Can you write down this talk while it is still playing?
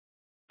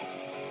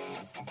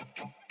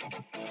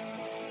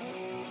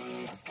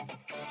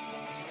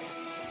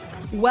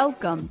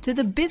Welcome to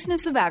the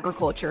Business of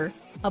Agriculture,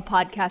 a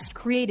podcast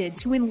created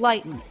to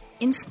enlighten,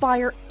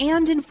 inspire,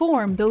 and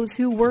inform those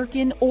who work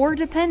in or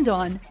depend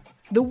on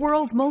the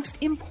world's most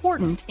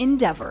important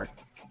endeavor,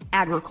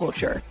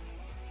 agriculture.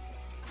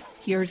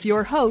 Here's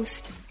your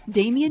host,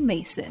 Damian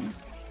Mason.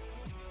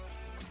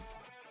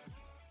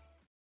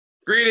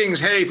 Greetings.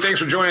 Hey, thanks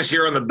for joining us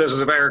here on the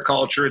Business of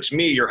Agriculture. It's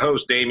me, your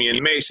host,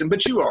 Damian Mason,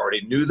 but you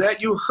already knew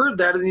that. You heard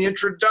that in the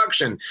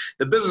introduction.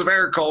 The Business of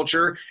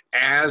Agriculture,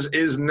 as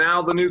is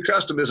now the new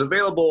custom, is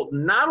available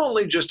not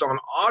only just on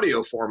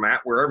audio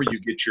format, wherever you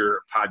get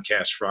your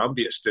podcast from,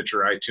 be it Stitcher,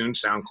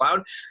 iTunes,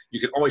 SoundCloud.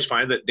 You can always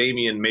find it at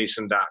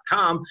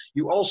DamianMason.com.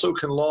 You also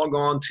can log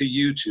on to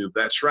YouTube.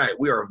 That's right.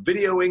 We are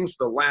videoing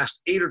for the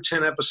last 8 or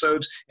 10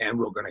 episodes, and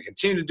we're going to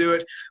continue to do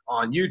it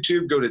on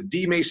YouTube. Go to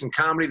D Mason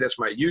Comedy. That's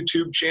my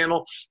YouTube channel.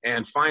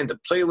 And find the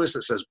playlist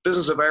that says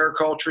Business of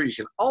Agriculture. You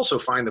can also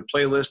find the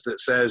playlist that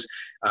says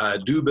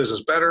Do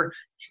Business Better.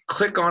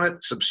 Click on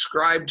it,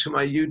 subscribe to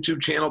my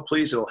YouTube channel,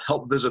 please. It'll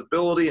help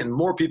visibility and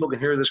more people can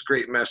hear this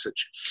great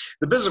message.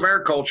 The Business of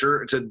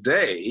Agriculture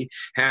today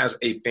has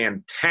a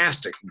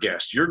fantastic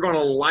guest. You're going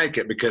to like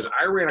it because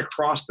I ran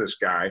across this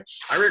guy.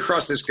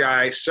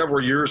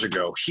 Several years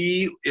ago.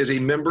 He is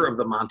a member of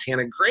the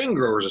Montana Grain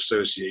Growers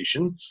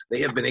Association. They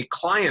have been a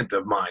client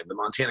of mine. The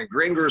Montana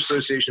Grain Growers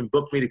Association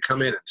booked me to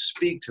come in and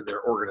speak to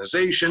their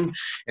organization.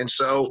 And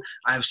so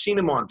I've seen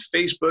him on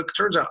Facebook.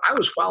 Turns out I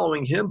was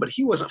following him, but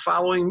he wasn't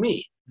following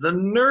me. The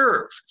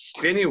nerve.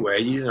 Anyway,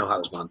 you know how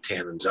those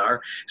Montanans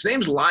are. His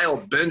name's Lyle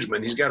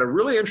Benjamin. He's got a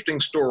really interesting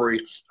story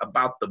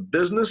about the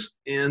business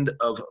end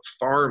of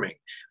farming.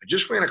 I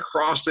just ran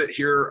across it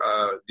here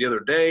the other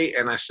day,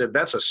 and I said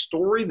that's a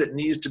story that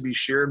needs to be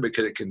shared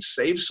because it can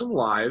save some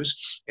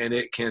lives, and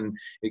it can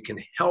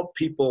help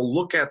people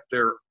look at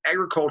their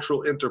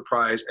agricultural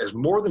enterprise as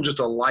more than just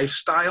a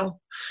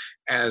lifestyle,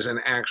 as an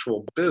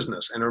actual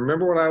business. And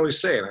remember what I always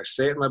say, and I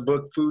say it in my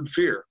book, Food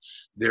Fear.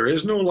 There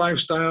is no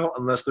lifestyle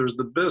unless there's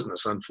the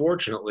business,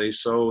 unfortunately.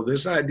 So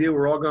this idea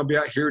we're all going to be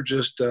out here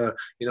just,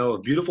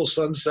 beautiful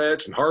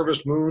sunsets and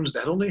harvest moons,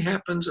 that only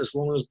happens as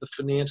long as the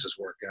finances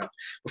work out.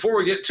 Before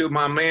we get to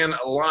my man,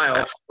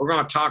 Lyle, we're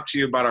going to talk to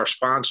you about our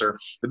sponsor.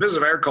 The Business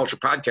of Agriculture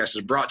podcast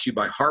is brought to you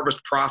by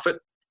Harvest Profit.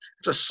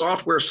 It's a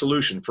software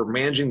solution for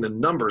managing the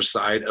numbers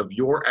side of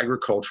your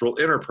agricultural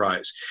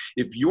enterprise.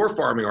 If your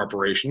farming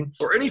operation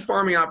or any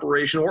farming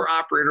operation or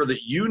operator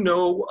that you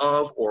know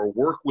of or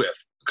work with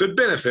could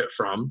benefit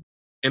from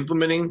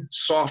implementing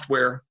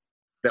software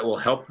that will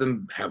help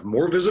them have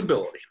more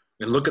visibility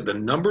and look at the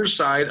numbers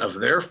side of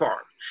their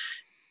farm,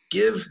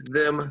 give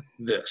them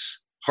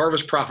this.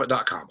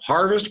 HarvestProfit.com.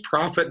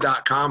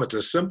 HarvestProfit.com. It's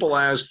as simple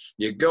as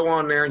you go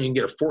on there and you can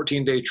get a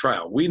 14-day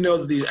trial. We know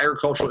that these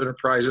agricultural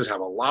enterprises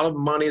have a lot of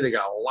money. They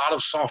got a lot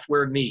of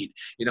software need,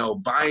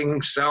 buying,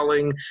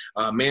 selling,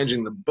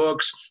 managing the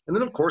books, and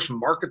then, of course,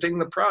 marketing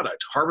the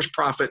product. Harvest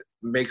Profit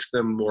makes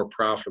them more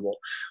profitable.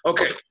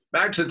 Okay,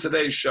 back to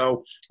today's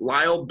show.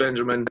 Lyle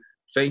Benjamin,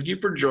 thank you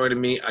for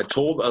joining me. I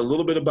told a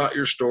little bit about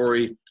your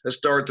story. Let's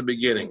start at the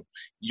beginning.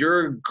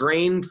 You're a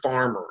grain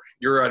farmer.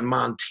 You're a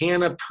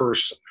Montana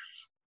person.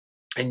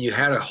 And you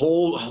had a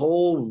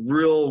whole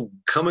real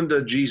coming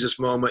to Jesus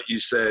moment.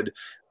 You said,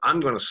 I'm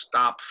going to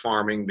stop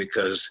farming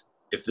because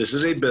if this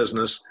is a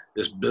business,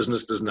 this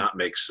business does not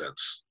make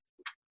sense.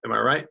 Am I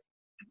right?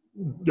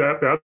 Yeah,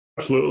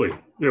 absolutely.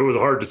 It was a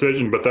hard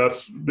decision, but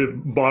that's the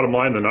bottom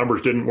line. The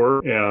numbers didn't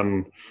work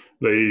and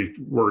they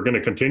were going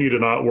to continue to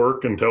not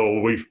work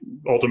until we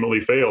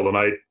ultimately failed. And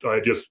I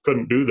just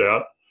couldn't do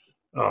that.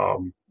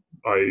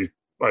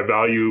 I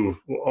value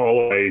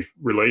all of my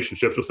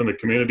relationships within the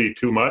community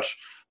too much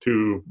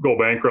to go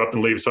bankrupt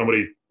and leave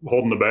somebody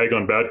holding the bag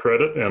on bad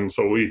credit. And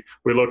so we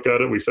looked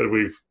at it. We said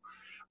we've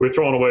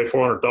thrown away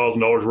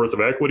 $400,000 worth of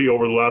equity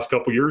over the last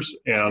couple of years,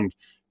 and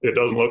it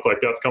doesn't look like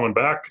that's coming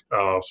back.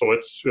 So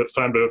it's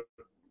time to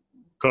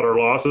cut our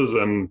losses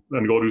and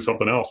go do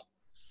something else.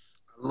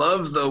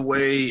 Love the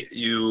way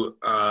you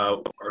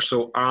are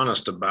so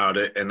honest about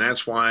it, and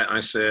that's why I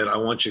said I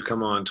want you to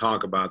come on and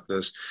talk about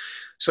this.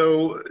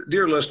 So,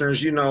 dear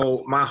listeners,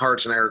 my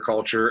heart's in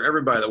agriculture.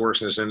 Everybody that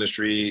works in this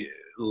industry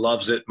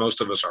loves it. Most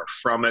of us are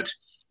from it.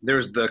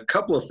 There's the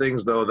couple of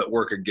things, though, that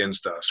work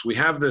against us. We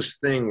have this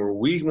thing where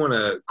we want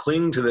to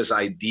cling to this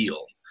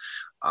ideal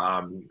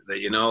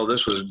that,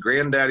 this was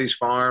granddaddy's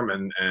farm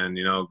and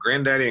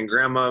granddaddy and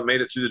grandma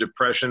made it through the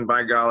Depression.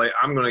 By golly,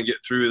 I'm going to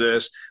get through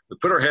this. We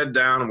put our head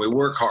down and we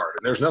work hard.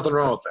 And there's nothing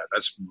wrong with that.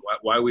 That's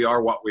why we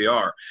are what we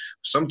are.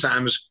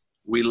 Sometimes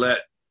we let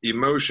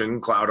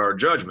emotion cloud our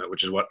judgment,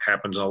 which is what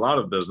happens in a lot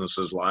of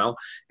businesses, Lyle.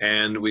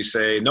 And we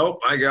say, nope,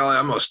 by golly,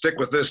 I'm going to stick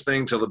with this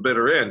thing till the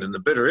bitter end. And the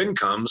bitter end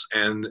comes,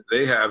 and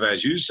they have,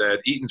 as you said,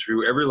 eaten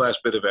through every last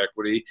bit of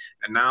equity.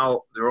 And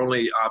now their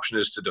only option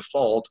is to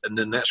default. And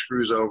then that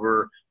screws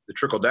over the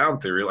trickle down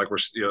theory, like we're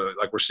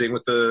seeing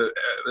with the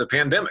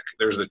pandemic.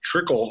 There's the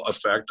trickle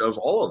effect of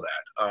all of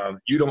that.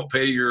 You don't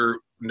pay your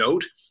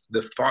note,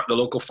 the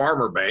local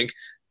farmer bank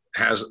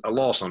has a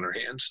loss on their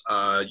hands.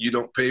 You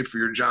don't pay for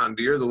your John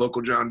Deere, the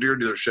local John Deere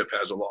dealership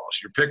has a loss.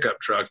 Your pickup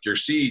truck, your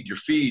seed, your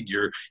feed,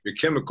 your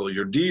chemical,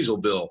 your diesel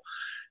bill.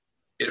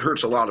 It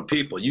hurts a lot of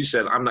people. You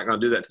said, I'm not going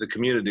to do that to the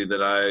community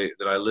that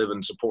I live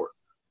and support.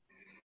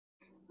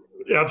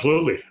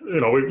 Absolutely.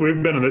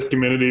 We've been in this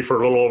community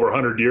for a little over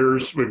 100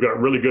 years. We've got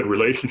really good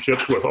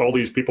relationships with all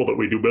these people that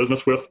we do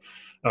business with.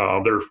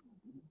 Their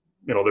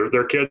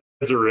kids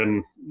are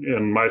in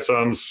my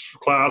son's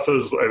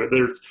classes.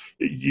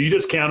 You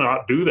just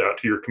cannot do that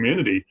to your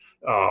community,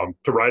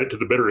 to ride it to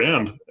the bitter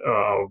end.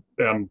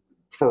 And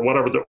for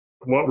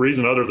what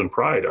reason other than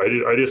pride,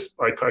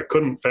 I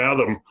couldn't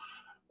fathom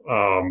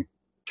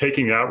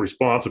taking that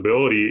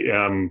responsibility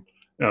and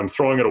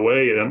throwing it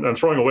away and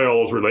throwing away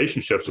all those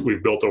relationships that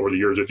we've built over the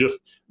years. It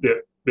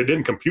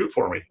didn't compute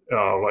for me.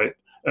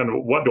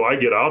 And what do I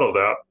get out of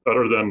that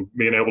other than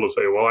being able to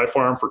say, well, I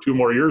farmed for 2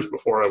 more years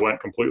before I went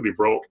completely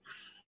broke.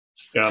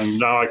 And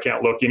now I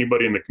can't look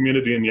anybody in the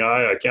community in the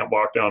eye. I can't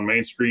walk down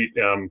Main Street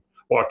and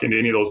walk into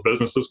any of those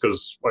businesses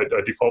because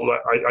I defaulted.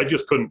 I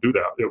just couldn't do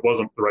that. It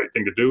wasn't the right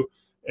thing to do.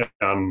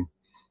 And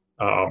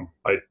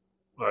I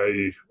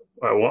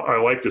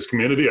like this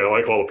community. I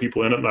like all the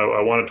people in it, and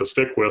I wanted to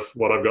stick with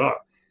what I've got.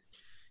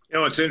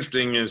 What's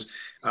interesting is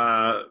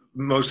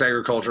most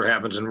agriculture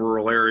happens in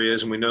rural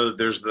areas, and we know that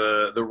there's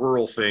the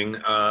rural thing.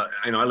 I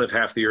live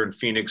half the year in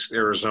Phoenix,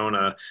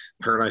 Arizona,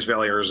 Paradise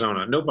Valley,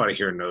 Arizona. Nobody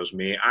here knows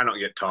me. I don't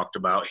get talked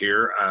about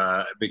here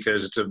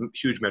because it's a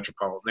huge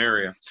metropolitan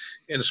area.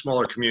 In a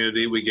smaller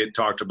community, we get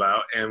talked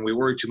about, and we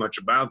worry too much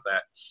about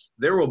that.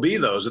 There will be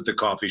those at the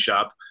coffee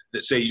shop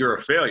that say you're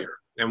a failure.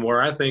 And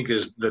where I think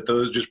is that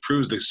those just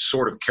proves the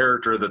sort of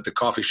character that the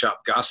coffee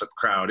shop gossip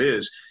crowd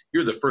is.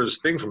 You're the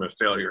furthest thing from a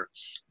failure.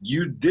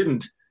 You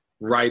didn't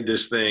ride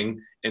this thing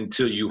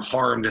until you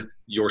harmed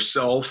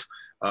yourself,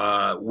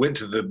 went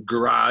to the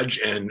garage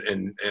and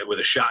with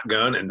a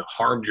shotgun and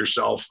harmed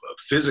yourself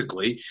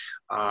physically.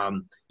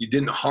 You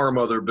didn't harm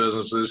other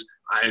businesses.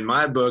 In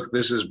my book,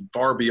 this is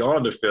far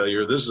beyond a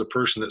failure. This is a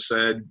person that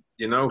said,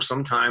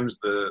 sometimes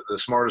the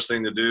smartest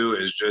thing to do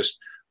is just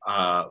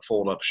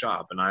fold up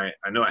shop. And I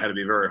know it had to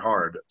be very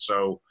hard.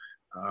 So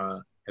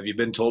have you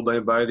been told by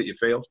anybody that you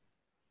failed?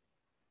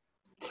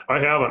 I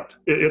haven't.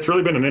 It's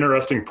really been an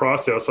interesting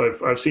process.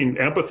 I've seen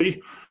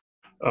empathy.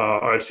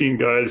 I've seen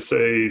guys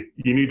say,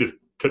 you need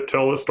to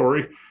tell this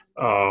story.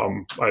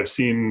 I've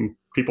seen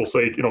people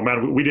say,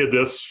 man, we did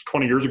this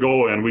 20 years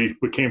ago and we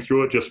came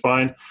through it just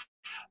fine.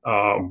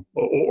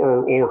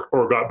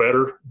 Or got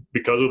better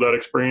because of that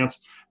experience.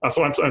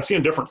 So I'm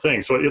seeing different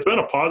things. So it's been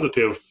a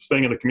positive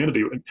thing in the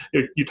community.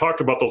 You talked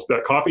about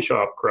that coffee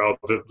shop crowd,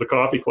 the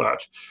coffee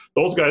clutch.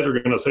 Those guys are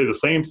going to say the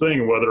same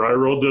thing, whether I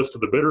rode this to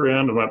the bitter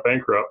end and went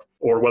bankrupt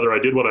or whether I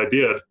did what I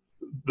did.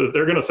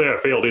 They're going to say I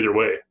failed either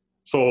way.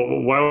 So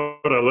why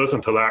would I listen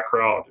to that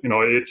crowd?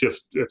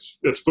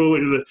 It's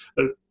foolish.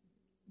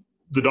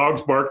 The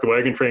dogs bark, the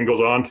wagon train goes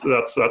on.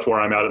 That's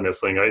where I'm at in this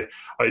thing.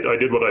 I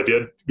did what I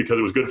did because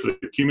it was good for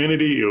the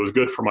community. It was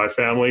good for my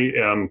family.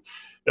 And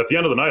at the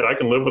end of the night, I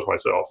can live with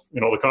myself.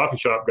 The coffee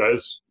shop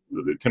guys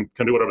can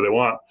do whatever they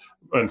want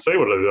and say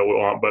whatever they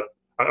want, but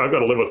I've got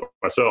to live with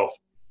myself.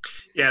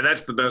 Yeah,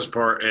 that's the best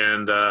part.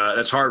 And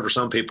that's hard for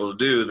some people to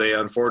do. They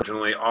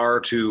unfortunately are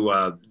too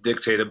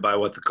dictated by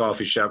what the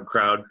coffee shop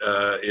crowd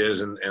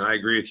is. And I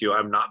agree with you.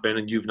 I've not been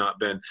and you've not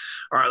been.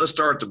 All right, let's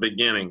start at the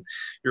beginning.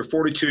 You're a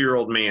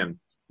 42-year-old man.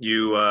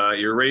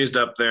 You're raised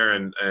up there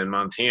in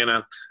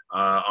Montana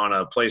on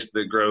a place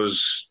that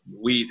grows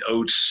wheat,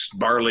 oats,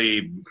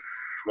 barley,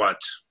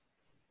 what?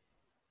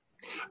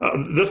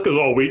 This is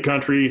all wheat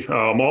country.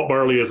 Malt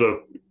barley is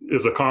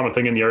a common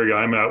thing in the area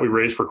I'm at. We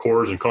raise for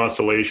Coors and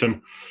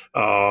Constellation.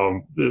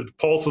 The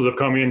pulses have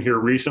come in here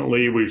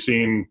recently. We've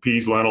seen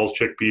peas, lentils,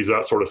 chickpeas,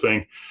 that sort of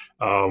thing.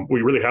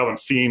 We really haven't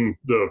seen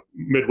the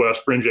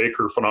Midwest fringe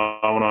acre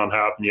phenomenon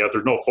happen yet.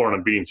 There's no corn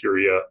and beans here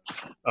yet.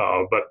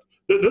 But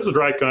this is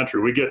dry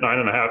country. We get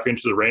 9.5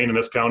 inches of rain in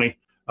this county.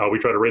 We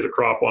try to raise a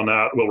crop on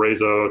that. We'll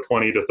raise a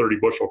 20 to 30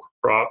 bushel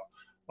crop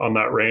on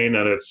that rain.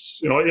 And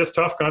it's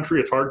tough country.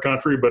 It's hard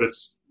country, but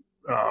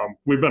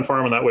we've been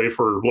farming that way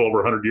for a little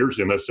over 100 years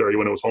in this area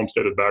when it was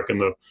homesteaded back in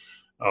the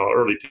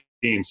early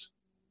teens,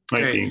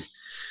 19s. Okay.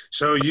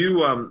 So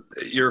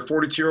you're a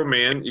 42-year-old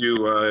man. You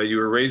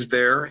were raised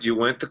there. You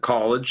went to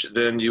college.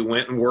 Then you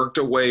went and worked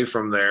away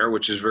from there,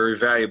 which is very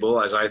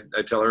valuable. As I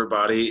tell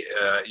everybody,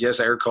 yes,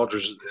 agriculture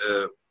is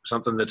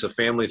something that's a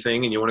family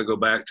thing, and you want to go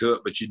back to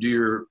it, but you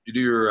do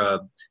your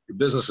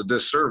business a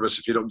disservice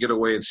if you don't get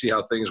away and see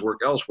how things work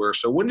elsewhere.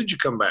 So when did you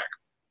come back?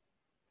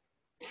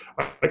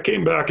 I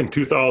came back in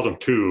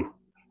 2002,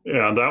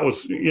 and that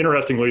was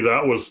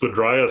the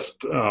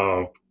driest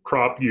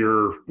crop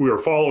year. We were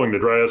following the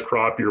driest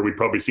crop year we'd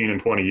probably seen in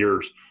 20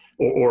 years,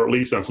 or at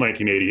least since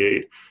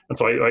 1988. And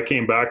so I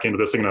came back into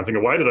this thing, and I'm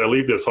thinking, why did I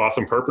leave this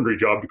awesome carpentry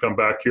job to come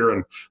back here?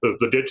 And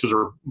the ditches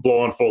are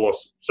blowing full of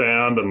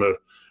sand, and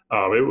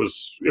it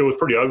was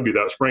pretty ugly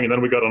that spring. And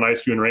then we got a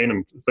nice June rain,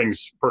 and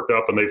things perked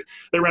up, and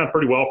they ran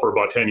pretty well for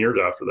about 10 years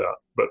after that.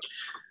 But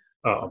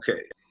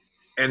okay.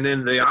 And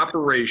then the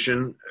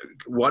operation,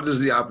 what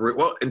does the operate?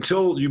 Well,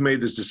 until you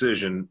made this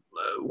decision,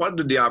 what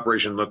did the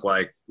operation look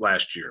like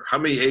last year? How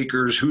many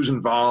acres? Who's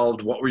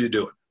involved? What were you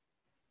doing?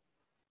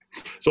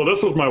 So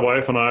this was my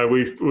wife and I.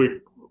 We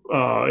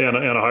and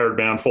a hired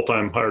man,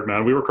 full-time hired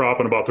man. We were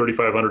cropping about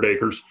 3,500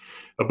 acres.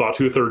 About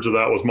 2/3 of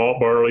that was malt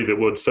barley that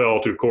would sell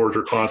to Coors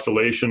or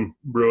Constellation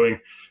Brewing.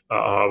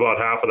 About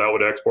half of that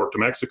would export to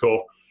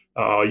Mexico.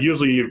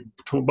 Usually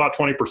about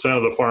 20%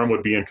 of the farm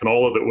would be in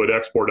canola that would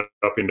export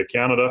up into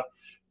Canada.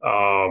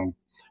 And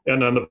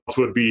then the rest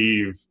would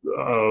be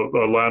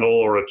a lentil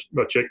or a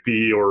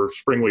chickpea or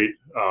spring wheat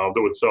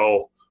that would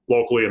sell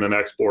locally and then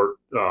export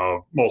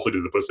mostly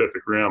to the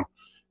Pacific Rim.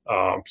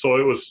 So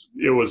it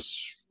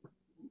was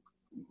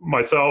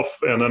myself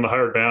and then the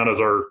hired man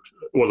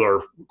was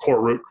our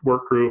core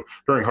work crew.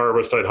 During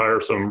harvest, I'd hire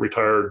some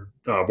retired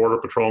border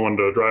patrolmen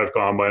to drive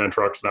combine and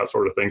trucks and that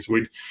sort of thing. So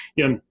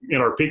in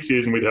our peak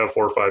season, we'd have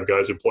 4 or 5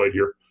 guys employed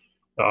here.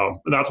 And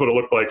that's what it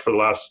looked like for the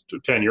last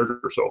 10 years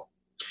or so.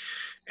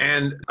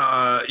 And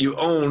you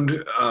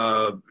owned,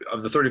 of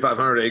the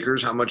 3,500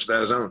 acres, how much of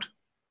that is owned?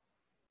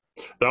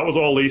 That was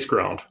all lease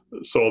ground.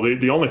 So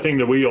the only thing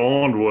that we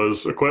owned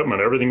was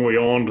equipment. Everything we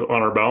owned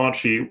on our balance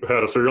sheet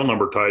had a serial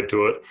number tied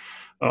to it.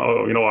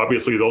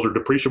 Obviously those are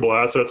depreciable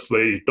assets.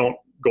 They don't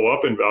go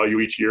up in value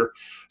each year.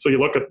 So you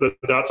look at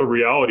that's a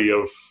reality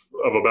of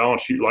a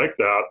balance sheet like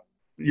that.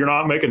 You're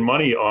not making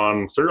money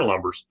on serial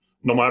numbers,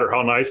 no matter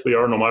how nice they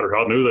are, no matter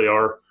how new they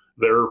are,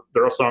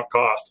 they're a sunk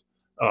cost.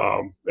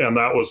 And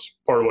that was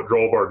part of what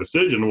drove our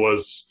decision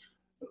was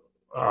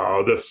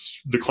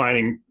this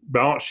declining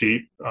balance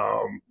sheet.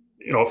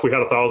 If we had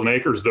 1,000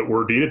 acres that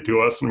were deeded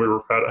to us and we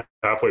were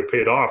halfway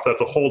paid off,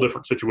 that's a whole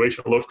different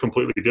situation. It looks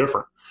completely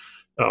different.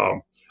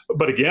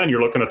 But again,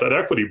 you're looking at that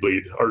equity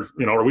bleed.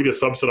 Are we just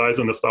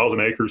subsidizing this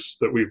 1,000 acres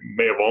that we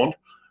may have owned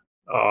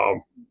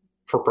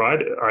for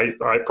pride?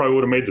 I probably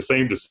would have made the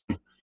same decision,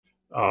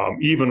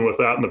 even with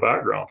that in the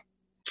background.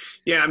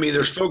 Yeah, I mean,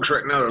 there's folks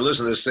right now that are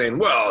listening to this saying,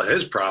 well,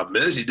 his problem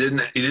is he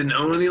didn't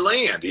own any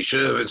land. He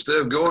should have, instead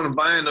of going and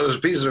buying those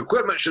pieces of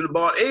equipment, should have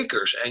bought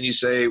acres. And you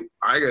say,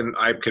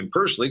 I can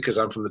personally, because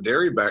I'm from the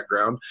dairy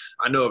background,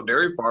 I know of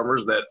dairy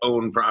farmers that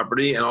own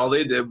property, and all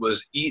they did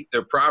was eat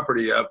their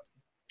property up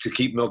to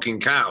keep milking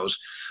cows.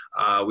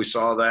 We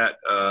saw that,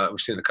 we've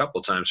seen a couple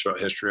of times throughout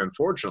history,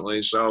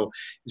 unfortunately. So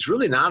it's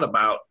really not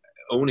about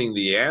owning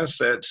the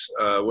assets,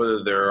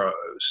 whether they're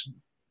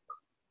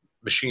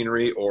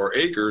machinery or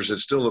acres.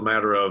 It's still a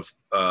matter of,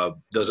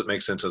 does it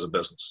make sense as a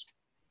business?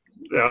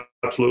 Yeah,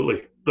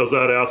 absolutely. Does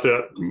that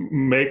asset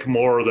make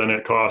more than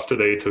it costs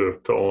today to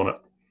own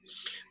it?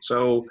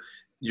 So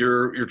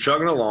you're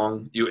chugging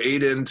along. You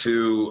ate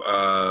into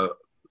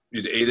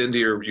you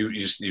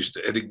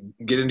had to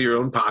get into your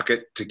own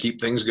pocket to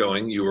keep things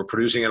going. You were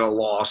producing at a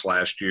loss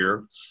last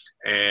year,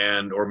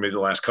 or maybe the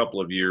last couple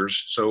of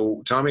years.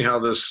 So tell me how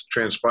this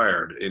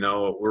transpired.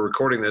 We're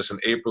recording this in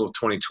April of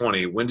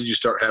 2020. When did you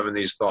start having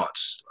these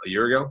thoughts? A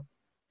year ago?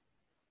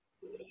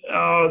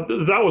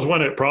 That was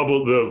when it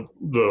probably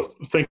the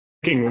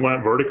thinking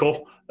went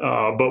vertical.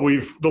 But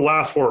the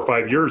last 4 or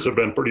 5 years have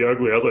been pretty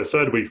ugly. As I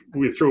said,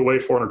 we threw away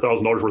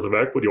 $400,000 worth of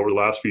equity over the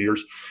last few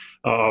years.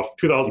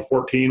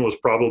 2014 was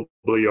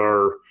probably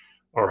our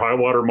high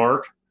water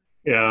mark,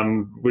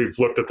 and we've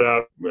looked at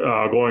that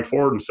going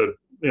forward and said,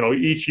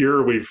 each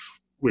year we've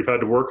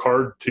had to work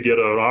hard to get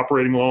an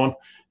operating loan,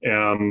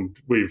 and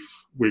we've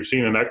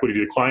seen an equity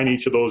decline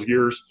each of those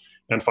years.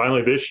 And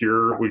finally this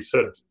year we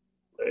said,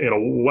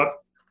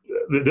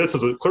 this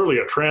is clearly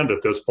a trend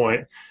at this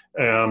point,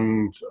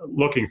 and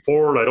looking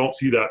forward, I don't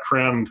see that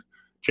trend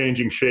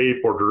changing shape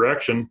or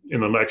direction in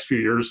the next few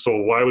years. So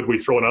why would we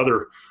throw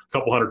another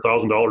couple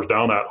 $100,000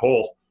 down that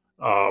hole?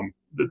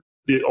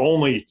 The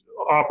only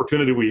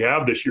opportunity we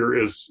have this year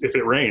is if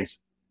it rains.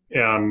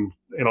 And,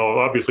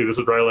 obviously this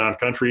is dry land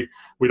country.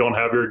 We don't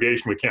have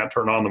irrigation. We can't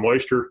turn on the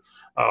moisture.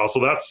 So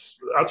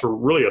that's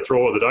really a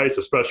throw of the dice,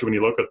 especially when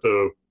you look at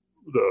the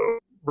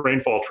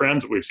rainfall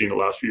trends that we've seen the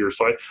last few years.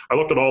 So I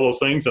looked at all those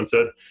things and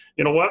said,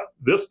 you know what,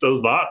 this does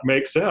not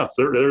make sense.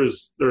 There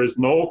is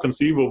no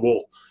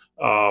conceivable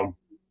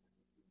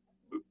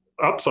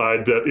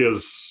upside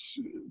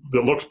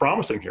that looks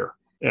promising here.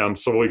 And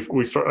so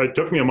it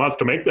took me a month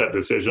to make that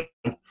decision,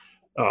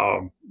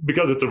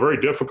 because it's a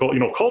very difficult,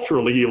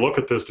 culturally you look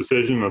at this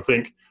decision and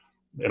think,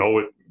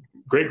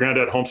 great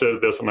granddad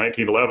homesteaded this in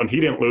 1911.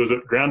 He didn't lose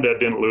it. Granddad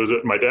didn't lose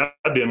it. My dad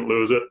didn't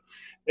lose it.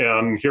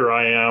 And here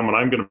I am, and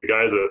I'm going to be the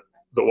guy that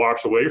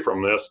walks away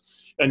from this.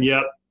 And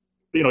yet,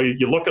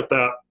 you look at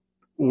that,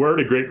 where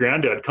did great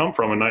granddad come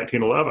from in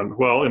 1911?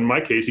 Well, in my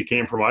case, he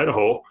came from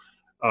Idaho,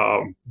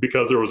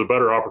 because there was a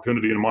better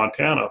opportunity in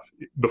Montana.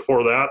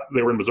 Before that,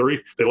 they were in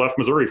Missouri. They left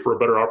Missouri for a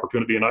better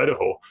opportunity in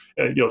Idaho.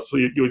 And, so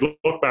you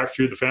look back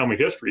through the family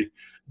history,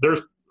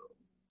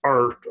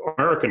 our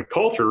American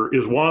culture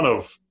is one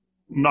of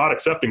not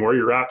accepting where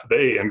you're at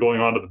today and going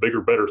on to the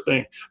bigger, better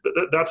thing.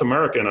 That's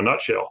America in a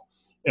nutshell.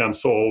 And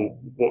so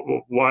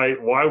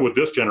why would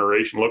this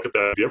generation look at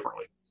that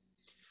differently?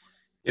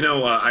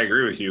 I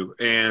agree with you.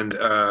 And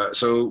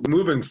so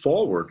moving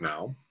forward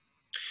now,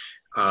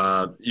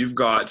 you've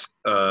got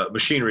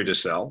machinery to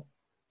sell,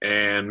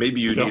 and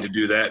maybe you need to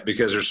do that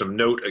because there's some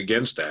note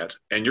against that.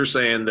 And you're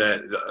saying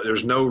that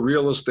there's no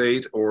real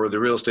estate, or the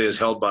real estate is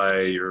held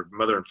by your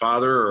mother and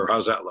father, or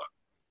how's that look?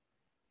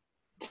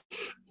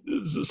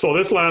 So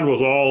this land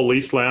was all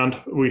leased land.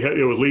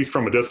 It was leased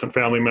from a distant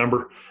family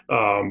member.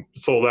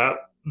 So that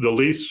the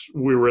lease,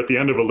 we were at the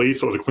end of a lease,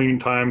 so it was a clean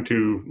time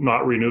to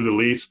not renew the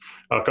lease.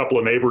 A couple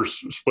of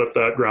neighbors split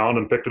that ground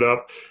and picked it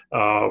up.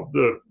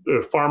 The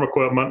farm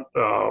equipment,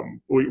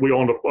 we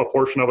owned a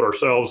portion of it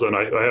ourselves, and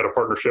I had a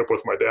partnership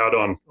with my dad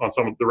on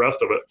some of the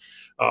rest of it.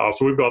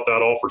 So we've got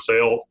that all for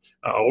sale.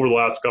 Over the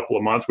last couple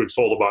of months, we've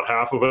sold about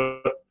half of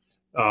it.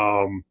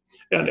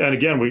 And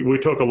again, we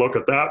took a look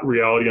at that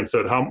reality and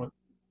said,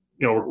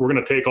 we're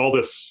going to take all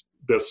this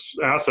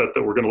asset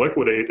that we're going to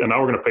liquidate, and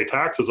now we're going to pay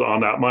taxes on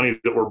that money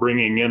that we're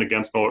bringing in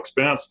against no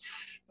expense.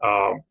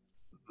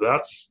 That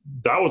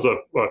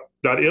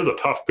is a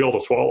tough pill to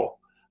swallow.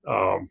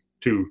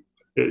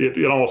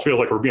 It almost feels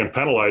like we're being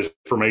penalized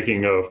for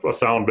making a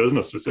sound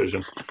business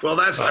decision. Well,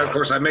 that's, of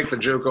course, I make the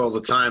joke all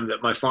the time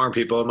that my farm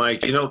people, I'm like,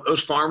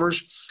 those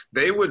farmers,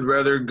 they would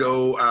rather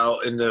go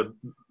out in the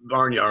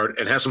barnyard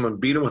and have someone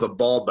beat them with a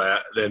ball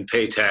bat than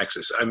pay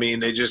taxes. I mean,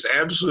 they just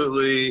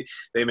absolutely,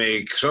 they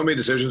make so many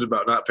decisions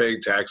about not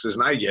paying taxes,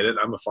 and I get it.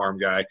 I'm a farm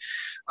guy.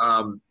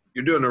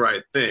 You're doing the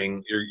right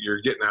thing. You're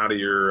getting out of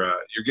your,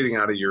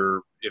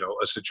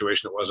 a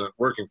situation that wasn't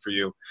working for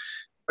you.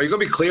 Are you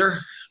going to be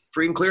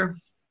free and clear?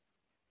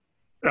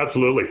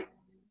 Absolutely.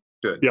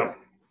 Good. Yeah.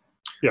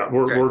 Yeah.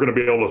 We're going to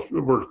be able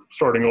to, we're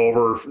starting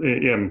over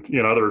in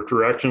other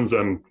directions,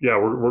 and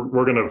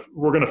we're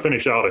going to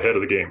finish out ahead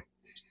of the game.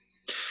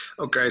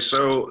 Okay.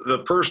 So the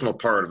personal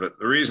part of it,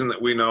 the reason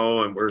that we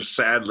know, and we're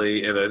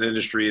sadly in an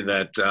industry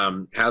that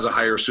has a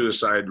higher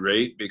suicide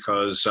rate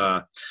because,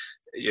 like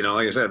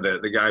I said,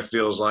 the guy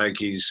feels like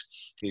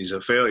he's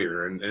a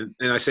failure. And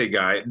I say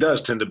guy, it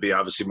does tend to be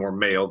obviously more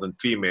male than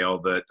female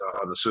that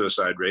on the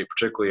suicide rate,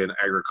 particularly in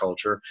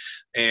agriculture.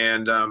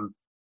 And,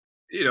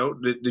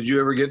 did you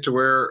ever get to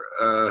where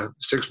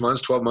 6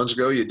 months, 12 months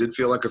ago, you did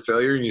feel like a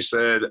failure and you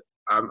said,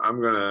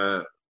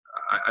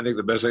 I think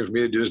the best thing for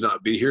me to do is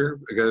not be here?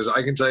 Because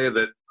I can tell you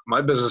that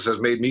my business has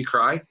made me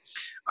cry.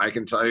 I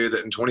can tell you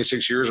that in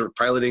 26 years of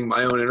piloting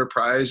my own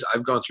enterprise,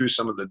 I've gone through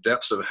some of the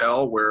depths of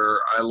hell where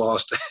I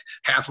lost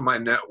half of my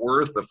net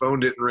worth. The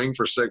phone didn't ring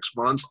for 6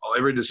 months.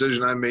 Every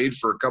decision I made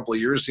for a couple of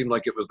years seemed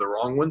like it was the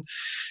wrong one.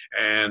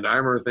 And I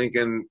remember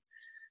thinking,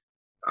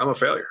 I'm a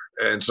failure.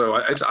 And so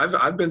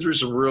I've been through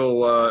some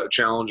real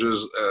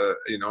challenges,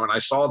 and I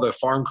saw the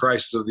farm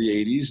crisis of the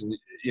 80s. And,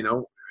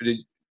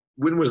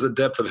 when was the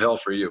depth of hell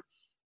for you?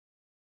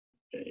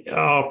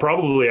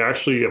 Probably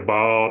actually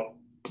about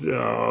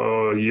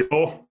a year,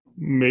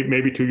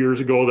 maybe 2 years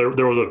ago.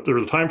 There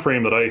was a time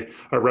frame that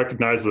I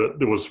recognized that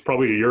it was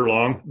probably a year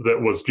long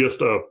that was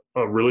just a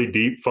really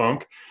deep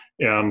funk,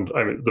 and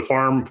the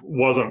farm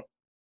wasn't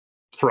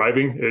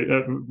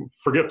thriving.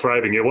 Forget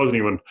thriving. It wasn't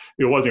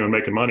even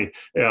making money.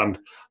 And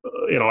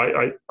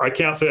I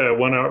can't say I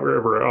went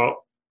ever out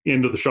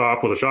into the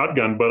shop with a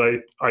shotgun, but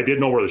I did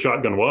know where the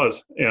shotgun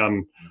was,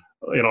 and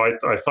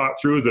I thought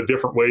through the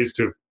different ways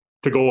to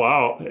go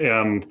out,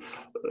 and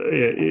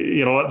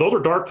those are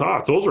dark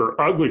thoughts. Those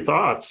are ugly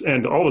thoughts.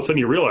 And all of a sudden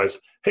you realize,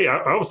 hey,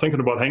 I was thinking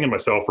about hanging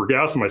myself or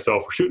gassing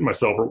myself or shooting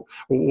myself or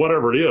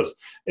whatever it is.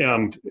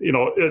 And,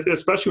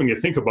 especially when you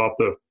think about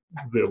the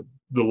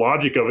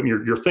logic of it, and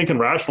you're thinking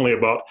rationally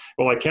about,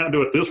 well, I can't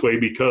do it this way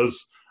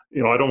because,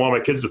 I don't want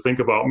my kids to think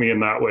about me in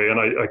that way. And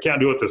I can't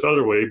do it this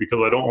other way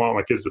because I don't want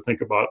my kids to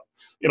think about,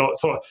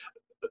 so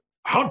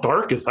how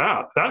dark is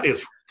that? That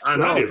is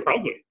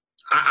ugly.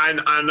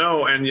 I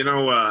know. And,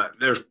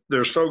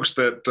 there's folks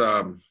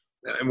that,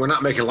 and we're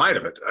not making light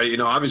of it.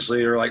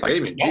 Obviously you're like, hey,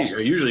 geez,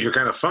 usually you're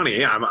kind of funny.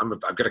 Yeah,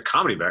 I've got a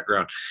comedy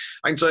background.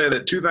 I can tell you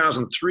that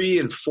 2003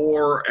 and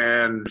 4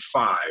 and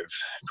 5,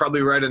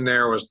 probably right in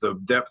there was the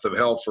depth of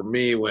hell for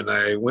me when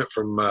I went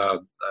from,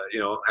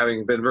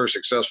 having been very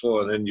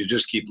successful, and then you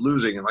just keep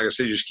losing. And like I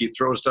said, you just keep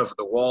throwing stuff at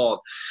the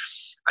wall.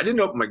 I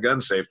didn't open my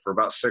gun safe for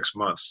about 6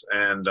 months.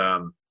 And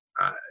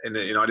I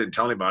didn't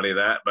tell anybody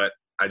that, but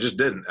I just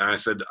didn't. And I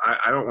said,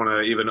 I don't want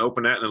to even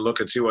open that and look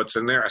and see what's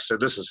in there. I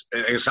said,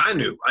 I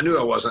knew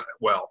I wasn't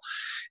well.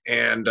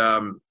 And,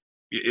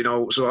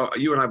 so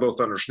you and I both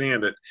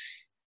understand it.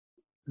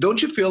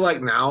 Don't you feel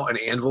like now an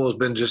anvil has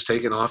been just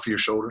taken off your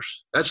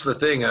shoulders? That's the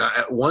thing.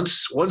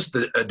 Once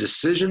a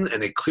decision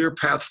and a clear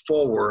path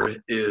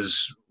forward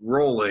is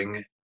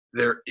rolling,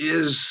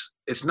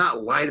 it's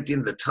not light at the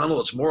end of the tunnel.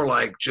 It's more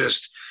like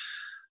just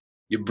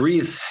you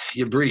breathe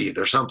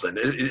or something.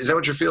 Is that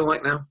what you're feeling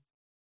like now?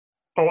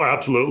 Oh,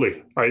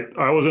 absolutely.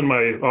 I was in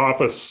my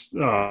office. It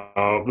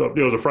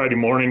was a Friday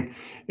morning,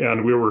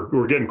 and we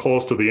were getting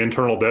close to the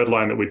internal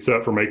deadline that we'd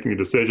set for making a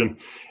decision.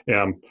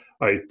 And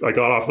I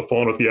got off the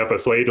phone with the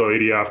FSA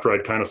lady after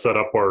I'd kind of set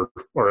up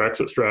our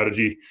exit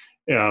strategy,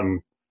 and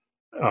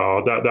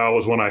that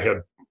was when I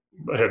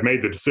had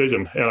made the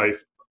decision. And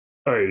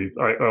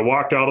I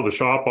walked out of the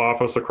shop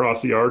office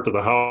across the yard to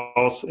the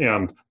house,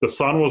 and the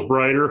sun was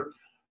brighter.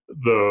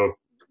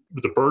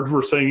 the birds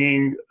were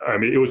singing. I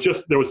mean, it was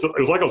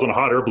like I was on a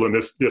hot air balloon.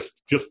 This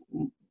just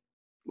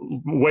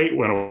weight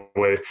went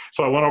away.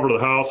 So I went over to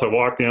the house. I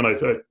walked in.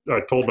 I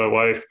told my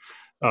wife,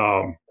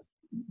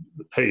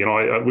 hey,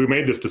 we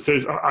made this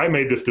decision. I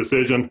made this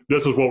decision.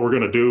 This is what we're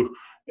going to do.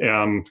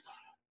 And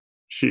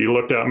she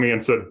looked at me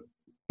and said,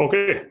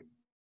 okay,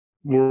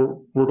 we're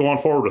going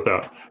forward with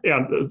that.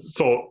 And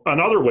so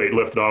another weight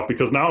lifted off,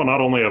 because now not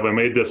only have I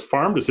made this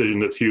farm decision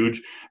that's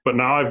huge, but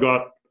now I've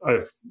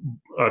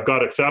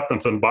got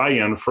acceptance and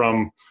buy-in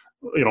from,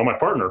 my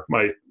partner,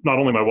 not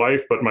only my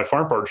wife, but my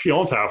farm partner. She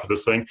owns half of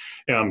this thing.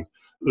 And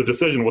the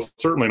decision was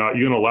certainly not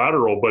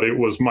unilateral, but it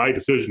was my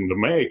decision to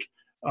make.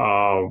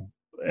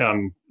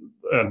 And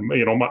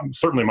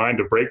certainly mine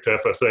to break to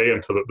FSA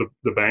and to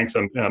the banks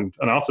and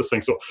announce this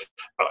thing. So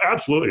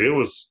absolutely, it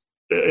was.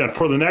 And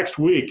for the next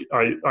week,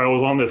 I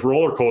was on this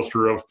roller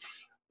coaster of,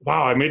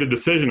 wow, I made a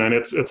decision and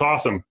it's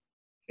awesome.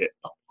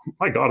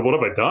 My God, what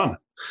have I done?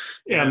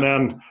 Yeah. And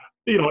then,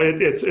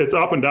 it's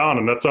up and down,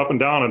 and that's up and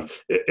down. And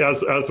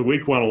as the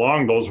week went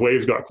along, those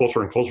waves got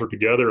closer and closer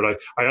together. And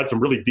I had some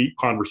really deep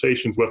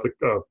conversations with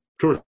 2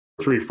 or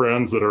 3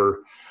 friends that are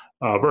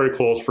very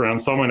close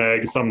friends, some in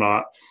ag, some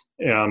not.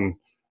 And,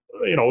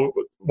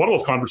 one of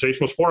those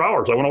conversations was 4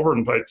 hours. I went over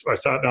and I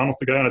sat down with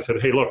the guy and I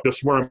said, hey, look, this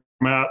is where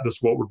I'm at. This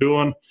is what we're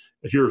doing.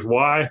 Here's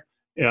why.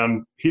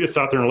 And he just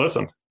sat there and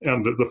listened.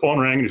 And the phone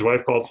rang and his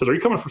wife called and said, are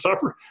you coming for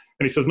supper?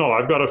 And he says, no,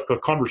 I've got a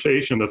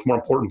conversation that's more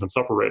important than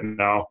supper right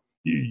now.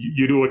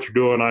 You do what you're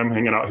doing. I'm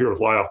hanging out here with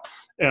Lyle.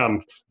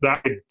 And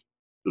that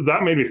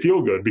made me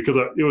feel good, because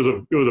it was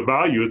a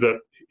value that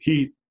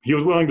he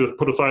was willing to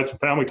put aside some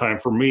family time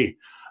for me.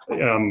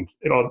 And,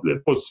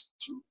 it was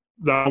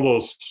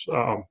those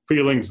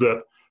feelings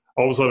that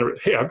all of a sudden,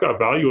 hey, I've got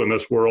value in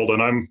this world,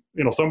 and I'm,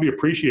 somebody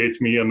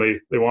appreciates me and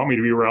they want me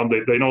to be around.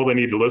 They know they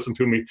need to listen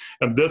to me.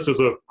 And this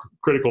is a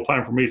critical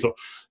time for me. So,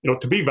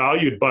 to be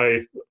valued by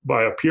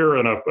a peer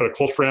and a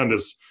close friend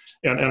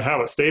and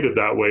have it stated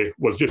that way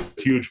was just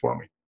huge for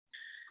me.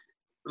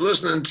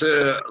 Listening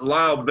to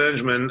Lyle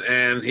Benjamin,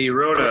 and he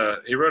wrote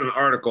an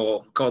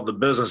article called "The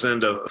Business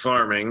End of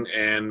Farming"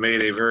 and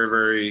made a very,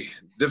 very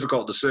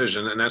difficult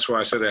decision, and that's why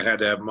I said I had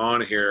to have him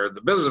on here.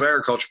 The Business of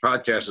Agriculture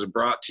podcast is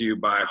brought to you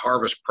by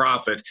Harvest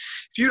Profit.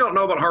 If you don't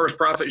know about Harvest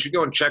Profit, you should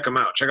go and check them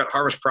out. Check out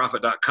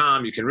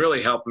harvestprofit.com. You can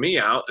really help me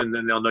out, and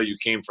then they'll know you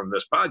came from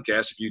this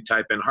podcast if you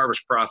type in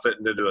Harvest Profit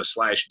and do a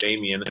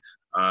 /Damien.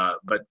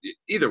 But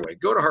either way,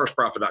 go to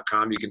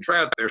harvestprofit.com. You can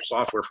try out their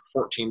software for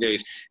 14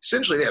 days.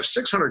 Essentially, they have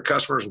 600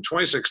 customers in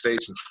 26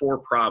 states and 4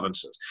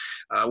 provinces.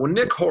 When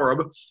Nick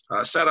Horeb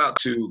set out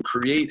to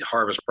create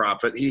Harvest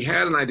Profit, he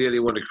had an idea that he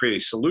wanted to create a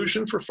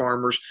solution for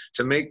farmers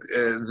to make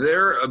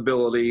their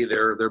ability,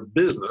 their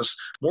business,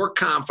 more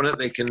confident.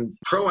 They can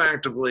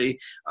proactively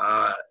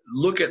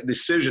look at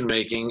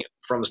decision-making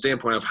from the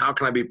standpoint of how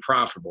can I be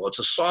profitable. It's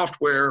a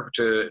software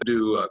to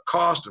do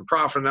cost and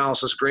profit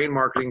analysis, grain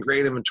marketing,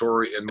 grain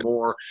inventory, and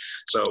more.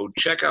 So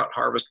check out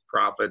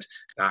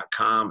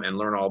harvestprofit.com and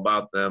learn all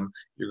about them.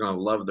 You're going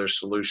to love their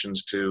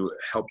solutions to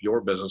help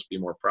your business be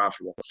more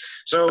profitable.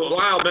 So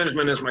Lyle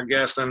Benjamin is my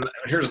guest, and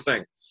here's the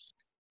thing.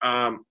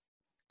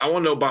 I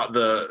want to know about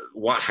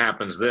what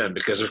happens then,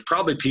 because there's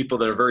probably people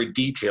that are very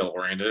detail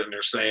oriented and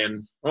they're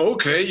saying, oh,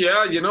 okay,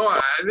 yeah,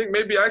 I think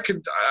maybe I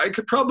could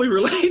probably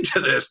relate to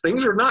this.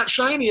 Things are not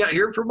shiny out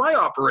here for my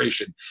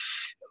operation.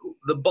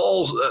 The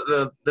balls,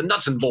 the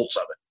nuts and bolts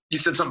of it. You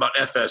said something about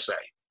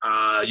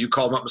FSA. You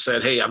called them up and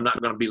said, hey, I'm not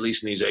going to be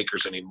leasing these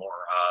acres anymore.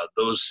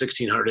 Those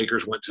 1,600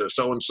 acres went to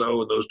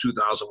so-and-so, and those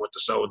 2,000 went to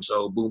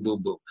so-and-so, boom,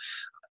 boom, boom.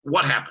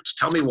 What happens?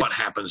 Tell me what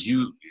happens.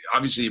 You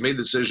made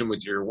the decision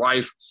with your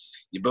wife.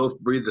 You both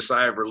breathed a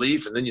sigh of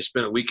relief, and then you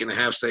spent a week and a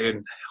half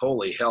saying,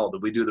 holy hell,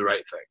 did we do the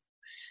right thing?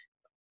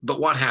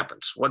 But what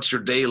happens? What's your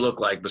day look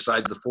like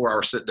besides the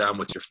 4-hour sit down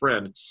with your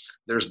friend?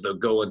 There's the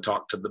go and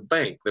talk to the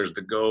bank. There's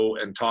the go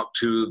and talk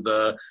to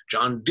the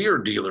John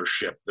Deere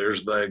dealership.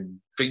 There's the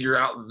figure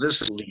out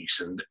this lease.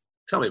 And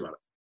tell me about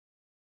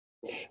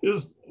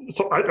it.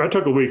 So I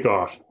took a week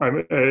off.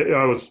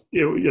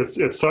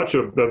 It's such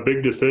a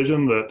big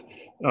decision that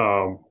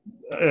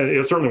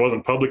it certainly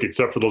wasn't public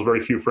except for those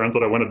very few friends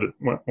that I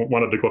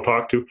wanted to go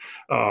talk to.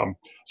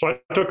 So I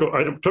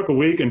took a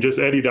week and just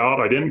eddied out.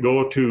 I didn't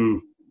go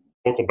to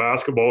local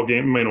basketball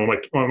game. My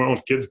own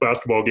kids'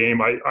 basketball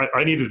game.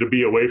 I needed to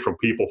be away from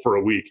people for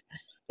a week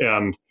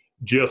and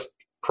just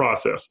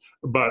process.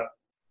 But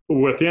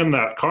within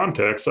that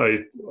context, I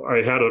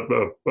had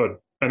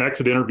an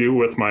exit interview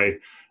with my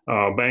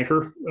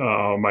banker.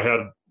 I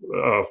had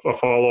a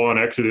follow-on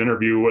exit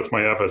interview with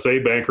my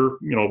FSA banker.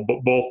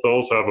 Both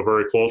those have a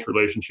very close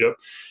relationship.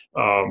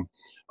 I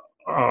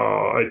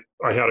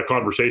had a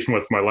conversation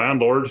with my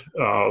landlord.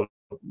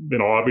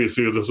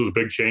 Obviously this was a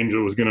big change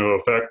that was going to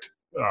affect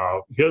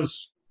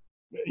his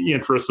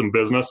interest in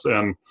business.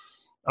 And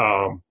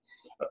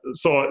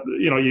so,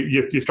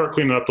 you start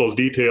cleaning up those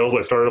details.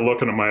 I started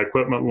looking at my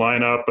equipment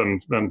lineup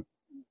and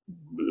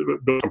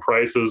building some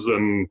prices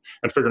and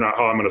figuring out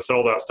how I'm going to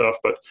sell that stuff.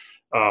 But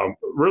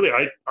really,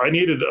 I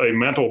needed a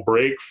mental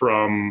break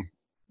from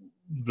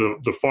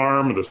the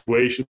farm, the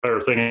situation,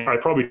 entire thing. I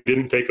probably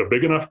didn't take a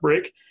big enough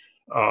break,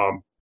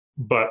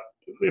 but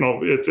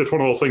it's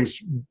one of those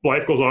things.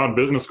 Life goes on,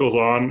 business goes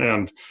on,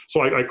 and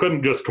so I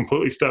couldn't just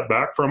completely step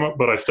back from it.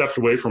 But I stepped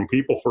away from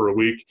people for a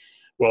week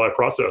while I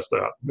processed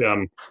that,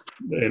 and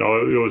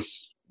it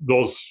was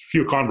those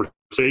few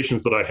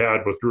conversations that I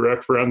had with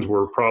direct friends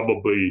were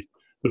probably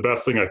the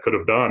best thing I could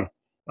have done,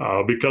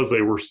 because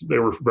they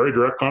were very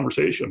direct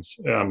conversations,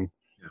 and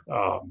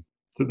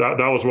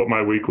that was what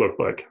my week looked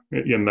like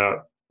in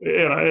that.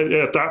 And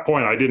at that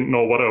point, I didn't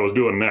know what I was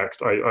doing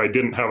next. I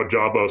didn't have a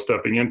job I was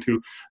stepping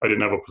into. I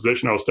didn't have a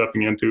position I was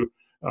stepping into.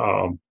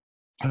 I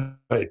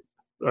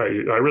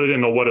really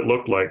didn't know what it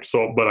looked like.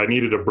 So, but I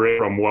needed a break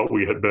from what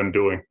we had been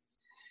doing.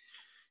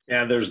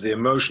 Yeah, there's the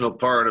emotional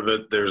part of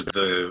it. There's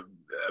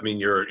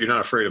you're not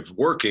afraid of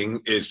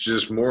working. It's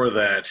just more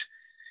that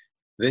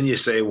then you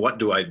say, what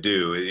do I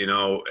do?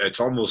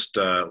 It's almost,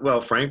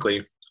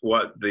 frankly,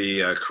 what the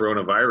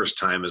coronavirus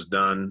time has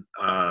done.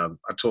 I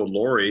told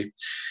Lori,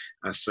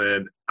 I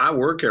said, I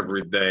work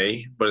every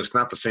day, but it's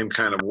not the same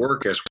kind of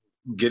work as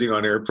getting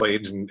on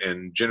airplanes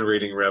and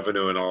generating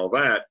revenue and all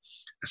that.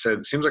 I said,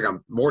 it seems like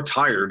I'm more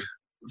tired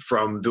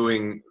from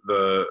doing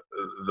the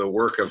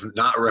work of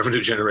not revenue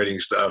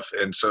generating stuff.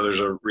 And so there's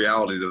a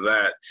reality to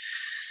that.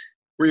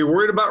 Were you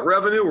worried about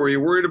revenue? Were you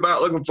worried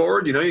about looking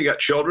forward? You got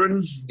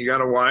children, you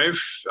got a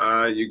wife,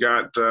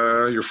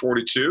 you're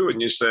 42,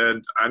 and you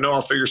said, I know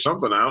I'll figure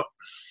something out.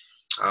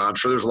 I'm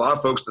sure there's a lot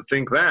of folks that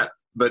think that.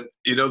 But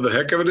the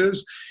heck of it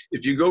is,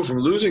 if you go from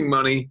losing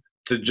money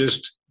to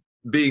just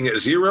being at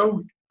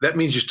zero, that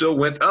means you still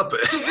went up.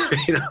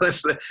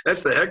 That's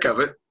the heck of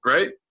it,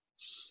 right?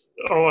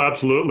 Oh,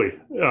 absolutely.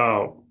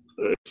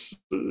 It's,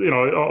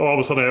 all of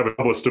a sudden I have a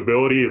level of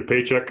stability. The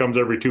paycheck comes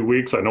every 2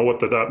 weeks. I know what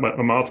that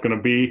amount's going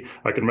to be.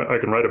 I can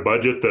write a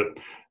budget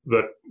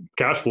that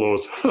cash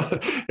flows. So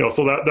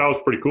that was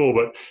pretty cool.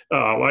 But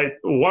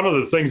one of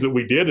the things that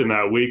we did in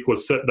that week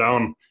was sit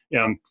down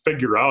and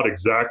figure out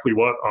exactly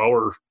what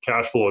our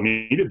cash flow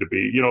needed to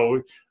be.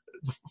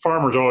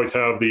 Farmers always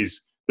have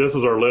these, this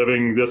is our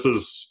living, this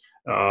is,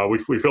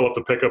 we fill up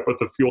the pickup with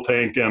the fuel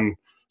tank, and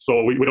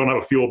so we don't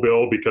have a fuel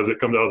bill because it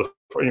comes out of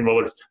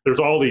the, there's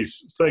all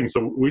these things.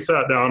 So we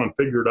sat down and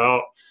figured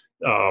out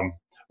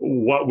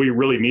what we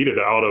really needed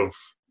out of,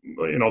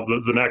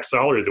 the next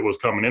salary that was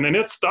coming in. And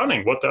it's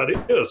stunning what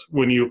that is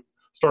when you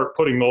start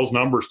putting those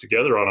numbers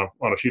together on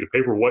a sheet of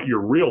paper, what your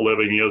real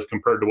living is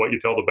compared to what you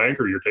tell the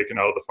banker you're taking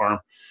out of the farm.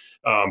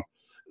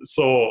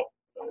 So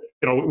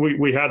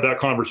we had that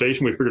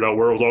conversation. We figured out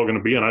where it was all going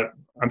to be. And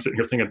I'm sitting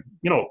here thinking,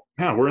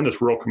 man, we're in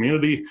this rural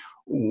community.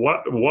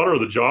 What are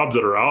the jobs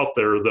that are out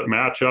there that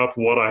match up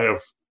what I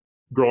have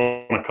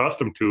grown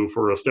accustomed to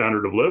for a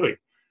standard of living?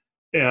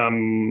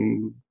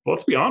 And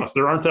let's be honest,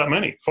 there aren't that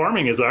many.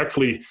 Farming is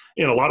actually,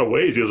 in a lot of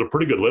ways, is a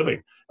pretty good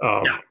living.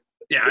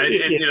 Yeah,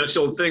 and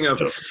so the thing of,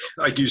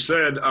 like you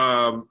said,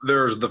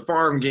 there's the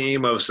farm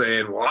game of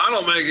saying, well, I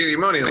don't make any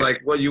money. It's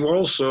like, well, you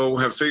also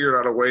have figured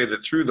out a way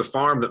that through the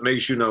farm that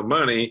makes you no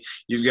money,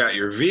 you've got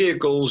your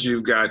vehicles,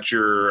 you've got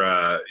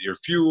your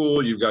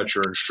fuel, you've got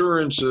your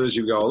insurances,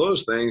 you've got all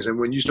those things. And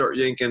when you start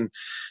yanking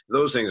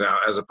those things out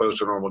as opposed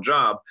to a normal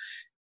job,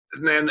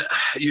 and then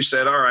you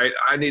said, all right,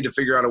 I need to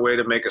figure out a way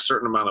to make a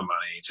certain amount of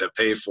money to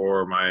pay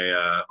for my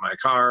my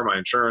car, my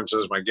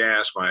insurances, my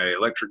gas, my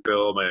electric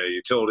bill, my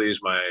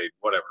utilities, my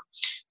whatever.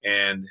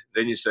 And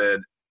then you said,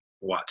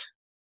 what?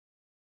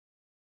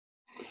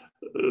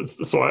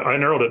 So I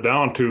narrowed it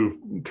down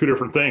to two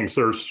different things.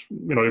 There's,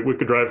 we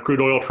could drive a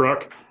crude oil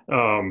truck,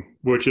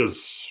 which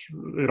is,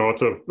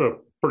 it's a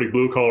pretty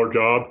blue collar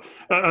job.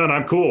 And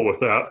I'm cool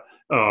with that.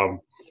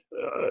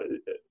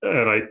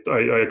 And I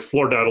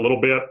explored that a little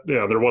bit.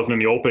 Yeah, there wasn't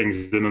any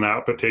openings in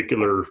that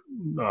particular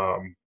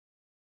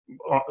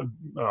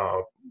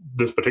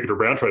this particular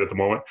branch right at the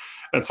moment.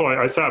 And so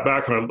I sat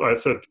back and I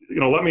said,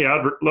 let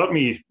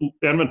me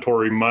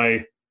inventory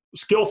my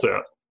skill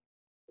set.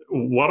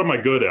 What am I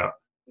good at?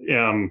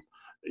 And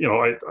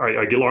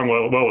I get along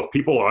well with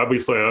people.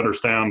 Obviously, I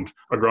understand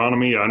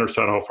agronomy. I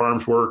understand how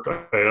farms work.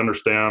 I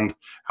understand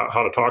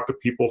how to talk to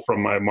people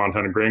from my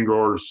Montana Grain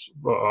Growers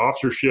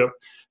officership.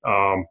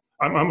 I'm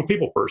a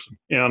people person,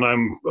 and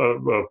I'm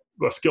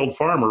a skilled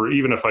farmer,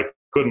 even if I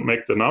couldn't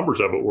make the numbers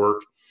of it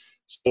work.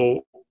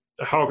 So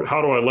how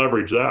do I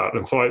leverage that?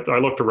 And so I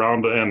looked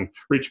around and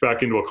reached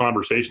back into a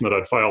conversation that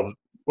I'd filed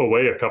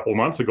away a couple of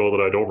months ago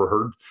that I'd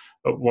overheard.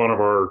 One of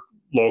our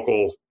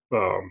local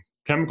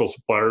chemical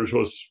suppliers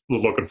was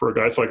looking for a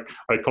guy. So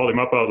I called him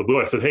up out of the blue.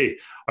 I said, hey,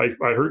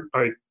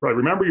 I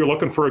remember you're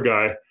looking for a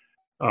guy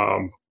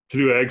to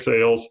do ag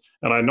sales,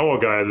 and I know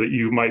a guy that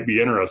you might be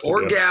interested in.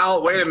 Or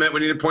gal, wait a minute, we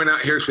need to point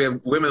out here, because we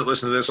have women that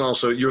listen to this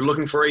also, you're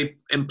looking for a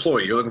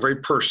employee, you're looking for a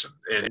person.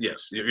 And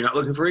yes, you're not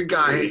looking for a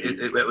guy.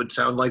 It would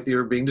sound like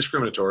you're being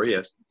discriminatory,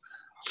 yes.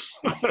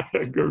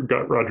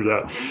 Got Roger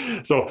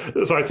that. So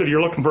I said,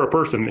 you're looking for a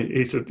person?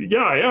 He said,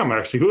 yeah, I am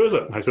actually. Who is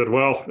it? I said,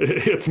 well,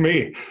 it's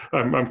me.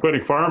 I'm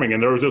quitting farming.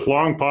 And there was this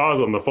long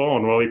pause on the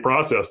phone while he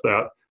processed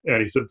that.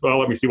 And he said, well,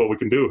 let me see what we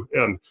can do.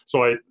 And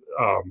so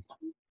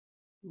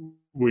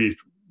we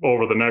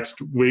over the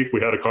next week,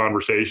 we had a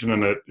conversation,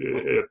 and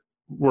it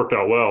worked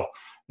out well.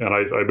 And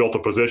I built a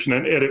position,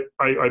 and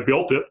I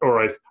built it,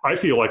 or I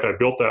feel like I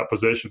built that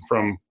position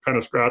from kind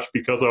of scratch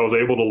because I was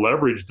able to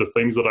leverage the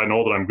things that I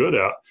know that I'm good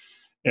at.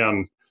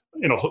 And,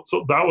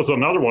 so that was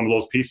another one of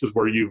those pieces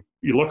where you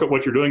look at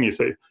what you're doing, you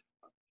say,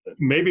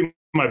 maybe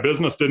my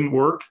business didn't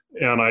work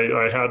and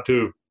I had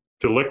to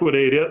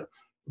liquidate it,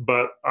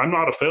 but I'm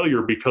not a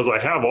failure because I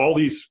have all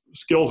these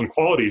skills and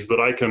qualities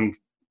that I can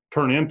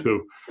turn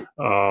into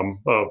an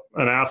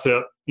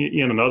asset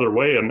in another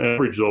way and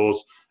leverage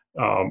those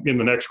in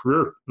the next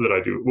career that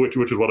I do, which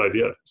is what I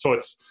did. So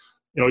it's,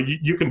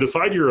 you can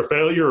decide you're a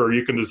failure or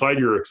you can decide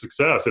you're a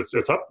success. It's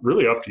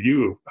really up to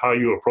you how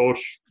you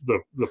approach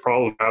the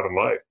problem you have in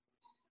life.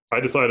 I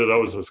decided I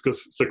was a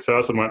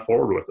success and went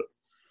forward with it.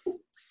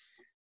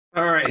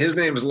 All right. His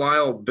name is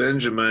Lyle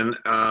Benjamin.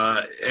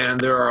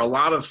 And there are a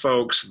lot of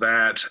folks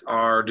that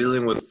are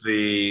dealing with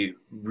the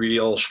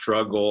real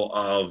struggle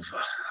of,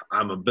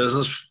 I'm an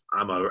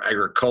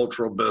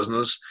agricultural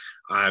business.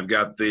 I've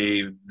got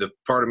the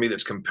part of me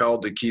that's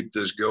compelled to keep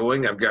this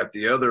going. I've got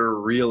the other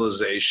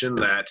realization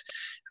that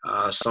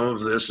some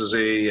of this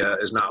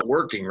is not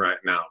working right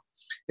now.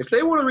 If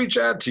they want to reach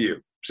out to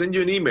you, send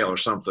you an email or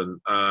something,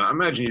 I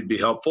imagine you'd be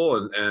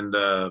helpful and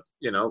let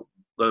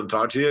them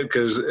talk to you.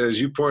 Because as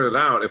you pointed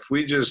out, if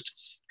we just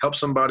help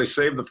somebody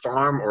save the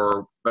farm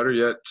or better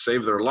yet,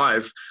 save their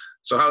life,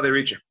 so how do they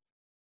reach you?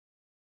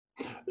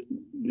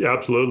 Yeah,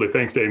 absolutely.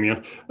 Thanks,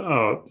 Damien.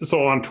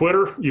 So on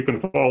Twitter, you can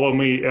follow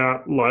me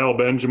at Lyle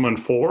Benjamin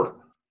 4,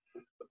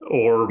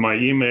 or my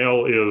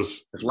email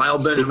is Lyle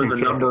Benjamin, the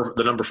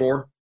number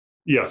 4.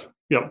 Yes.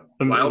 Yep.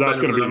 And Lyle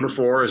that's Benjamin, going to be number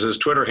 4 is his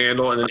Twitter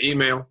handle, and then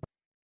email.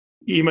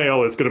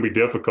 Email is going to be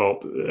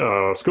difficult.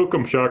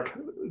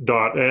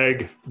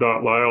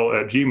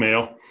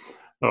 skookumchuck.ag.lyle@gmail.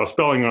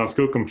 Spelling on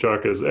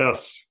Skookumchuck is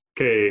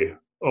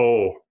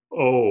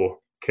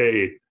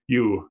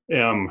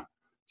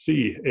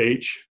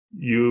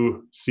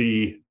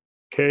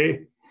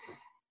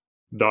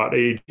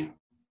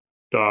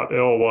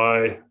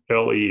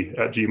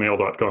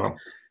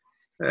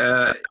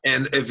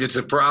And if it's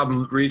a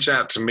problem, reach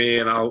out to me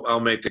and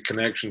I'll make the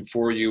connection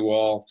for you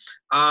all.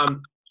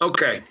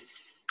 Okay.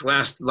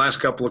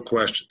 Last couple of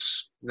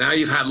questions. Now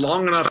you've had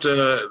long enough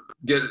to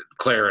get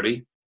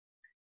clarity.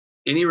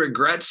 Any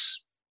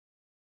regrets?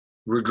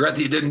 Regret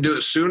that you didn't do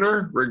it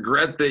sooner?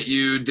 Regret that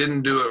you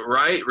didn't do it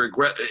right?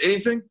 Regret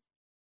anything?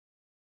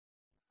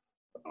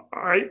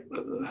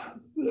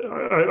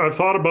 I've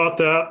thought about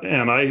that,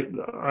 and I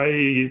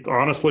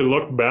honestly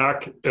look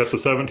back at the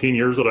 17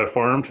 years that I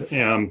farmed,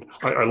 and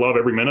I love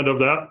every minute of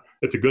that.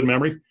 It's a good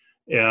memory,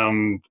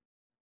 and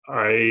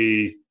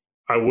I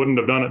wouldn't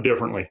have done it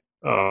differently.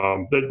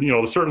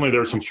 Certainly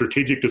there's some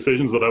strategic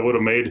decisions that I would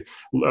have made.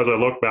 As I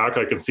look back,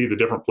 I can see the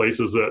different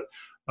places that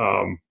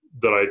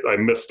I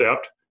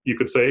misstepped, you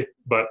could say.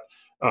 But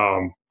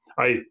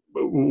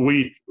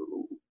we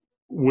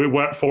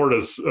went forward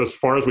as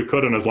far as we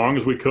could and as long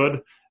as we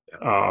could,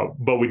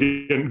 but we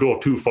didn't go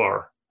too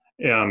far.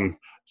 And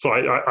so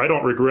I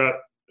don't regret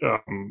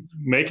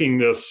making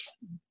this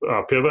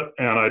pivot,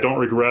 and I don't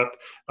regret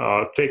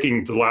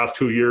taking the last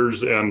 2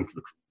 years and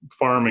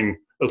farming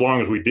as long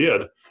as we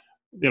did.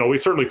 We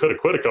certainly could have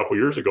quit a couple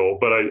years ago,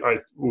 but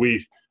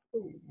we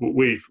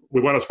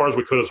went as far as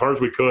we could, as hard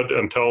as we could,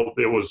 until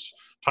it was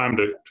time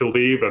to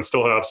leave and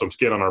still have some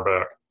skin on our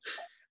back.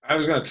 I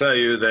was going to tell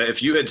you that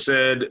if you had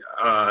said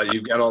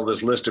you've got all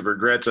this list of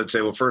regrets, I'd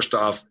say, well, first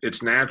off,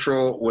 it's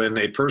natural when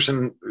a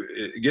person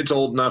gets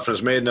old enough and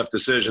has made enough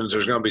decisions,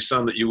 there's going to be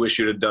some that you wish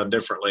you'd have done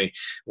differently.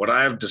 What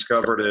I've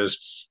discovered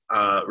is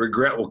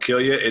regret will kill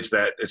you. It's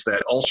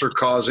that ulcer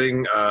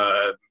causing,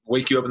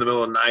 wake you up in the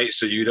middle of the night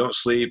so you don't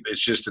sleep.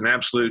 It's just an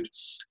absolute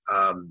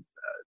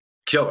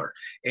killer.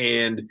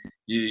 And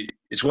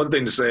it's one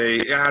thing to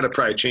say, yeah, I'd have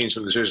probably changed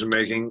some decision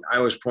making. I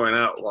always point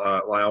out,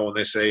 Lyle, when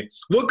they say,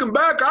 looking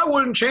back, I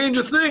wouldn't change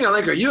a thing. I'm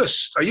like, are you a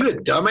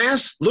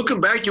dumbass? Looking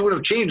back, you wouldn't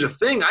have changed a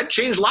thing. I'd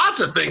change lots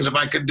of things if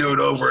I could do it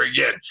over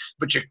again,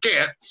 but you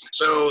can't.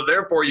 So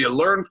therefore, you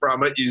learn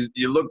from it.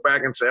 You look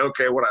back and say,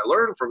 okay, what I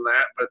learned from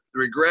that, but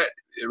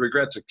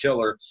regret's a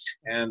killer.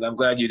 And I'm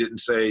glad you didn't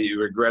say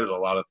you regretted a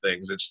lot of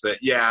things. It's that,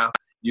 yeah,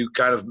 you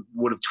kind of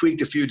would have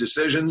tweaked a few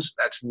decisions.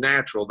 That's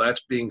natural. That's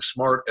being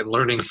smart and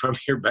learning from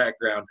your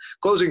background.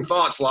 Closing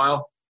thoughts,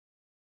 Lyle.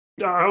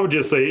 I would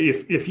just say,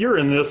 if you're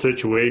in this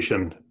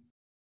situation,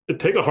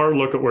 take a hard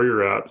look at where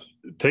you're at.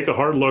 Take a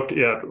hard look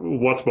at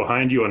what's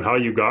behind you and how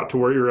you got to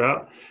where you're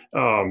at.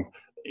 And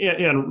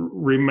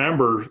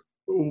remember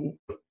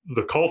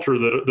the culture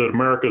that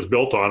America is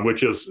built on,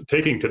 which is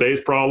taking today's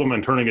problem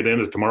and turning it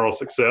into tomorrow's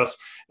success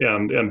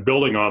and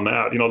building on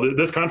that.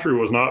 This country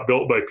was not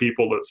built by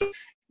people that said,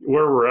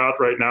 where we're at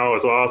right now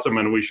is awesome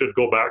and we should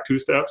go back 2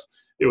 steps.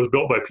 It was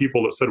built by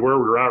people that said where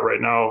we're at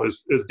right now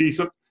is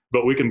decent,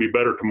 but we can be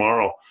better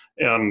tomorrow.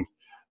 And,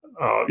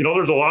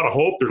 there's a lot of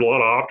hope. There's a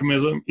lot of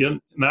optimism in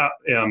that.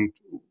 And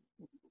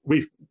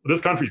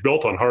this country's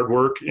built on hard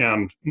work,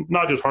 and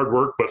not just hard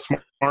work, but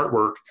smart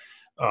work.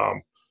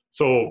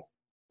 So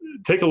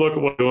take a look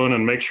at what you're doing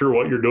and make sure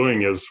what you're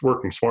doing is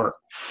working smart.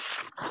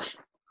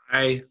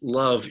 I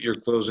love your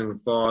closing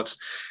thoughts.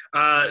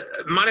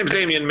 My name's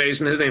Damian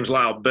Mason. His name's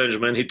Lyle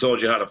Benjamin. He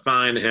told you how to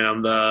find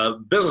him. The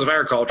Business of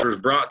Agriculture is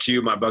brought to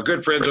you by my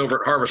good friends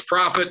over at Harvest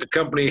Profit, the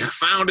company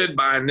founded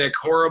by Nick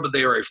Horeb.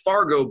 They are a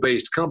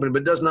Fargo-based company,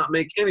 but it does not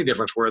make any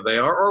difference where they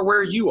are or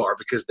where you are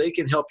because they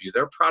can help you.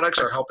 Their products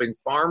are helping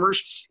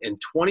farmers in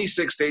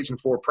 26 states and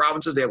 4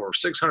 provinces. They have over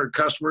 600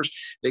 customers.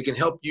 They can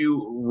help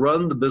you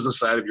run the business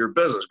side of your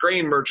business,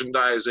 grain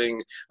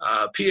merchandising,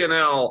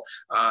 P&L,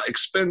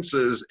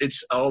 expenses.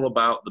 It's all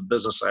about the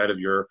business side of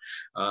your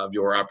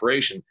operation.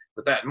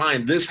 With that in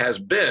mind, this has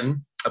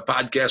been a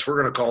podcast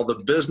we're going to call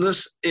The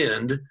Business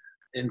End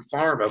in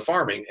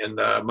Farming. And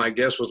my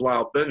guest was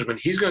Lyle Benjamin.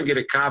 He's going to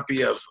get a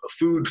copy of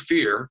Food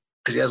Fear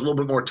because he has a little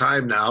bit more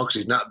time now because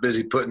he's not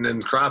busy putting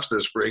in crops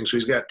this spring. So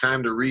he's got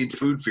time to read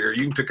Food Fear.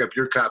 You can pick up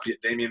your copy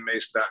at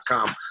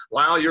DamianMason.com.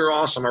 Lyle, you're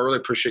awesome. I really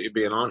appreciate you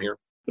being on here.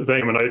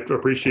 Thank you, and I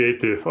appreciate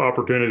the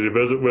opportunity to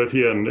visit with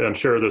you and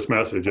share this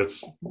message.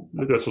 This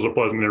was a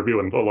pleasant interview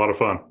and a lot of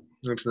fun.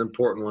 It's an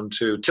important one,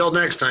 too. Till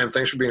next time,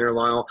 thanks for being here,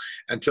 Lyle.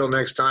 Until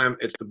next time,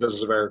 it's the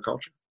Business of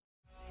Agriculture.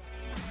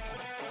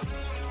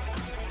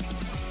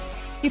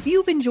 If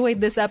you've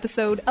enjoyed this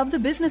episode of the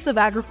Business of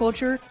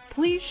Agriculture,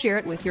 please share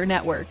it with your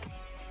network.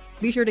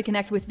 Be sure to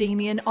connect with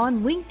Damian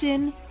on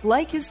LinkedIn,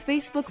 like his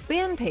Facebook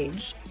fan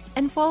page,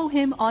 and follow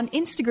him on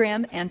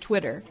Instagram and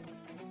Twitter.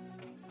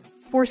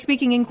 For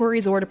speaking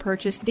inquiries or to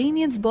purchase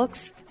Damian's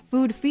books,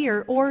 Food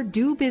Fear, or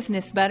Do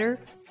Business Better,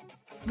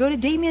 go to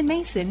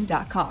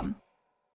DamianMason.com.